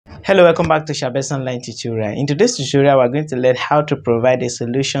Hello, welcome back to Shabes Online Tutorial. In today's tutorial, we're going to learn how to provide a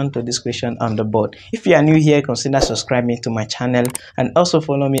solution to this question on the board. If you are new here, consider subscribing to my channel and also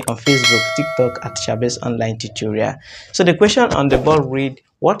follow me on Facebook, TikTok at Shabes Online Tutorial. So the question on the board read,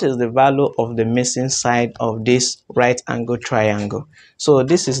 what is the value of the missing side of this right angle triangle? So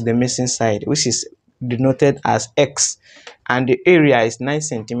this is the missing side, which is denoted as X, and the area is 9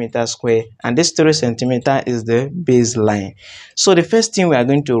 centimeters square, and this 3 centimeter is the baseline. So the first thing we are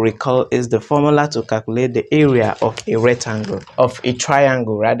going to recall is the formula to calculate the area of a rectangle, of a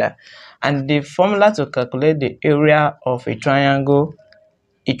triangle rather. And the formula to calculate the area of a triangle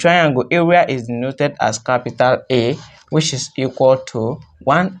area is denoted as capital A, which is equal to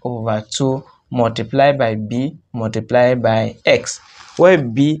 1/2 multiplied by B multiplied by X, where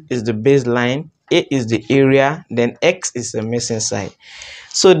B is the baseline, A is the area, then X is the missing side.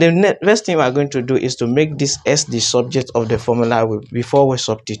 So the first thing we are going to do is to make this S the subject of the formula before we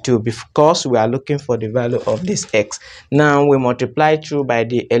substitute, because we are looking for the value of this X. Now we multiply through by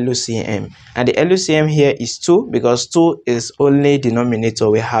the LCM, and the LCM here is 2 because 2 is only denominator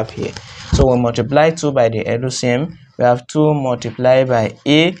we have here. So we multiply 2 by the LCM. We have 2 multiplied by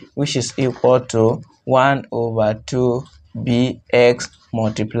A, which is equal to 1/2 BX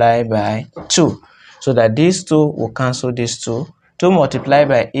multiplied by 2. So that these 2 will cancel these 2. 2 multiplied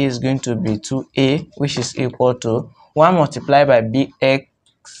by A is going to be 2A, which is equal to 1 multiplied by BX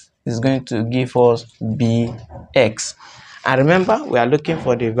is going to give us BX. And remember, we are looking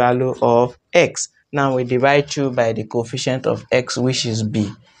for the value of X. Now we divide through by the coefficient of X, which is B.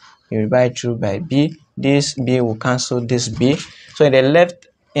 We divide through by B. This B will cancel this B. So in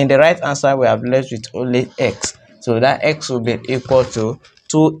the right answer, we have left with only X. So that X will be equal to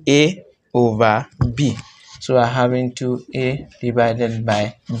 2A over B. So we're having 2A divided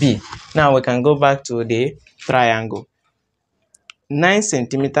by B. Now we can go back to the triangle. 9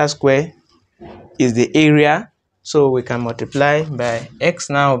 centimeters square is the area, so we can multiply by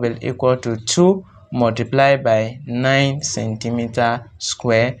X now will be equal to 2 multiplied by 9 centimeter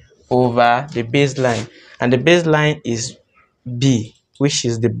square over the baseline, and the baseline is B, which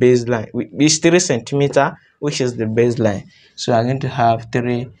is the baseline, which 3 centimeter, which is the baseline. So we're going to have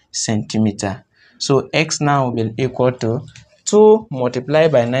 3 centimeter. So X now will be equal to 2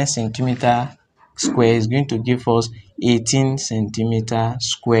 multiplied by 9 centimeter square is going to give us 18 centimeter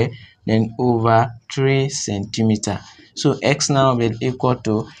square, then over 3 centimeter. So X now will be equal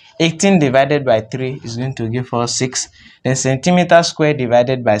to 18 divided by 3 is going to give us 6. Then centimeter square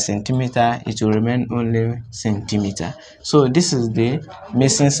divided by centimeter, it will remain only centimeter. So this is the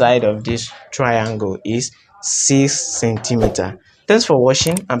missing side of this triangle is 6 centimeter. Thanks for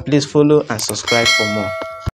watching, and please follow and subscribe for more.